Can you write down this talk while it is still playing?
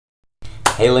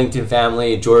Hey LinkedIn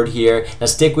family, Jord here. Now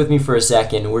stick with me for a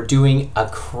second. We're doing a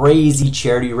crazy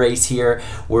charity race here.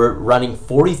 We're running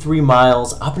 43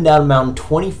 miles up and down a mountain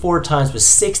 24 times with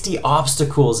 60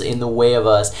 obstacles in the way of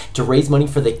us to raise money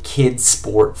for the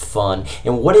KidSport Fund.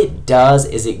 And what it does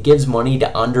is it gives money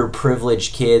to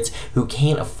underprivileged kids who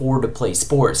can't afford to play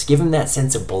sports. Give them that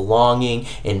sense of belonging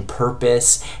and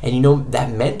purpose and that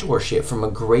mentorship from a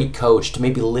great coach to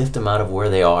maybe lift them out of where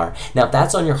they are. Now if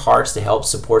that's on your hearts to help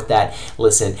support that,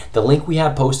 listen, the link we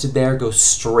have posted there goes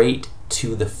straight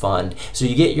to the fund. So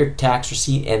you get your tax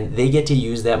receipt and they get to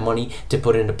use that money to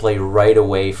put into play right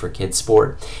away for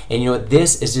KidSport. And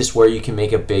this is just where you can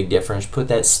make a big difference. Put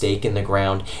that stake in the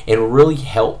ground and really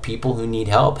help people who need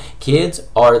help. Kids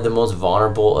are the most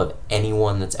vulnerable of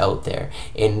anyone that's out there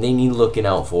and they need looking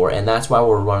out for, and that's why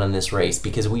we're running this race,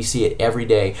 because we see it every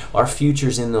day. Our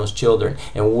future's in those children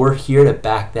and we're here to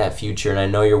back that future, and I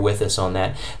know you're with us on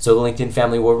that. So LinkedIn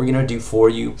family, what we're going to do for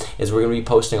you is we're going to be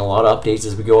posting a lot of updates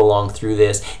as we go along through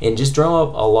this and just drum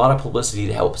up a lot of publicity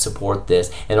to help support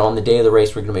this. And on the day of the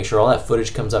race, we're going to make sure all that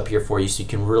footage comes up here for you so you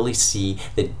can really see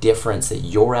the difference that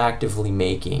you're actively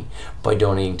making by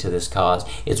donating to this cause.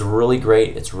 It's really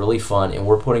great, it's really fun, and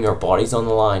we're putting our bodies on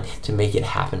the line to make it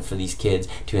happen for these kids,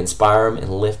 to inspire them and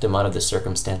lift them out of the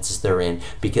circumstances they're in,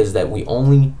 because the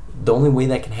only way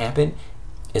that can happen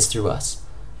is through us,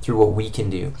 through what we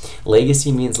can do.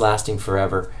 Legacy means lasting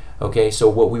forever. Okay, so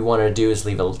what we want to do is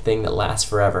leave a thing that lasts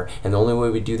forever, and the only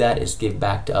way we do that is give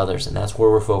back to others, and that's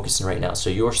where we're focusing right now. So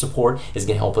your support is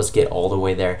going to help us get all the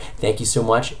way there. Thank you so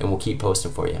much, and we'll keep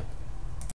posting for you.